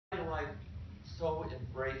so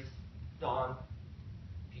embrace Don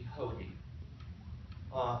Quixote.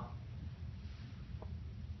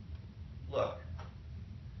 Look,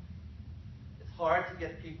 it's hard to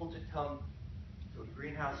get people to come to a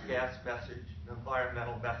greenhouse gas message, an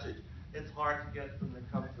environmental message. It's hard to get them to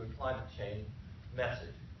come to a climate change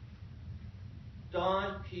message.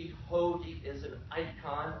 Don Quixote is an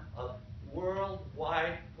icon of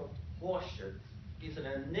worldwide proportions. He's an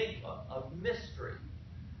enigma, a mystery.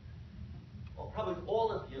 Well, probably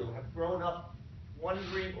all of you have grown up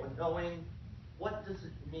wondering or knowing, what does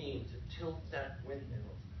it mean to tilt that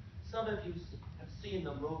windmill? Some of you have seen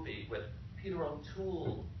the movie with Peter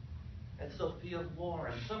O'Toole and Sophia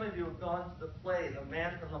Loren. Some of you have gone to the play, The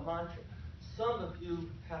Man from the Mantra. Some of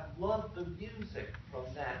you have loved the music from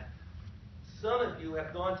that. Some of you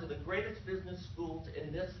have gone to the greatest business schools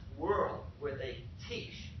in this world where they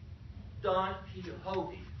teach Don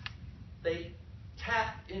Quixote. They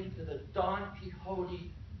tap into the Don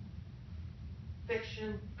Quixote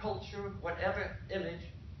fiction, culture, whatever image,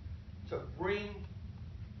 to bring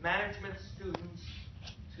management students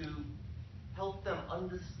to help them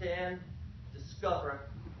understand, discover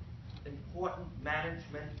important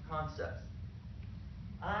management concepts.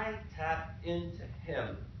 I tap into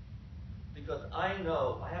him because I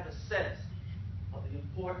know, I have a sense of the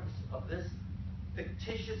importance of this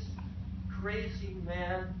fictitious, crazy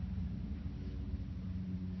man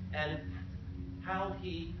and how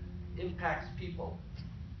he impacts people.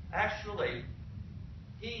 Actually,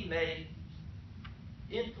 he may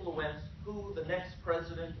influence who the next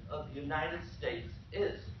president of the United States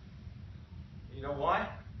is. You know why?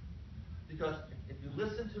 Because if you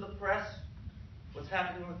listen to the press, what's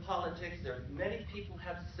happening with politics, many people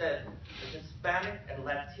have said the Hispanic and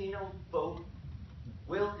Latino vote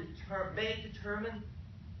may determine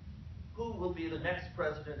who will be the next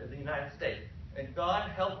president of the United States. And God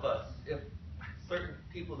help us if certain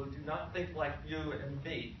people who do not think like you and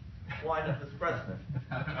me wind up as president.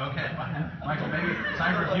 Okay, Michael, maybe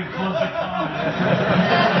time for a few closing comments.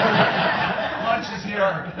 Lunch is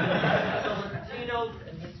here. So Latinos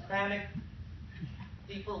and Hispanic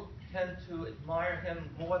people tend to admire him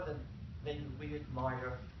more than maybe we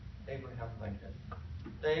admire Abraham Lincoln.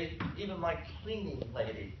 Even my cleaning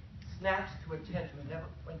lady snaps to attention. We never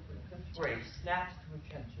went to the 5th grade. Snaps to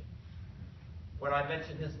attention when I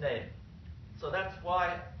mention his name. So that's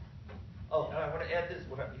why. Oh, and I want to add this.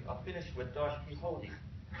 I'll finish with Don Quixote.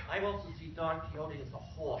 I also see Don Quixote as a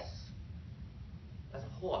horse. As a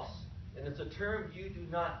horse. And it's a term you do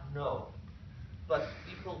not know. But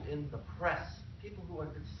people in the press, people who are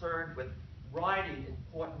concerned with riding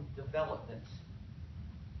important developments.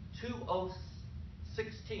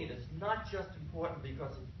 2016 is not just important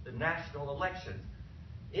because of the national elections.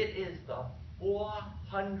 It is the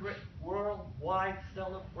 400th worldwide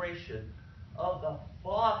celebration of the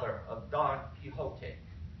father of Don Quixote,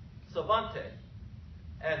 Cervantes.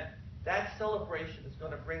 And that celebration is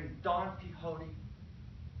going to bring Don Quixote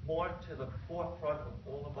more to the forefront of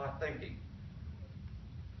all of our thinking.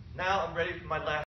 Now I'm ready for my last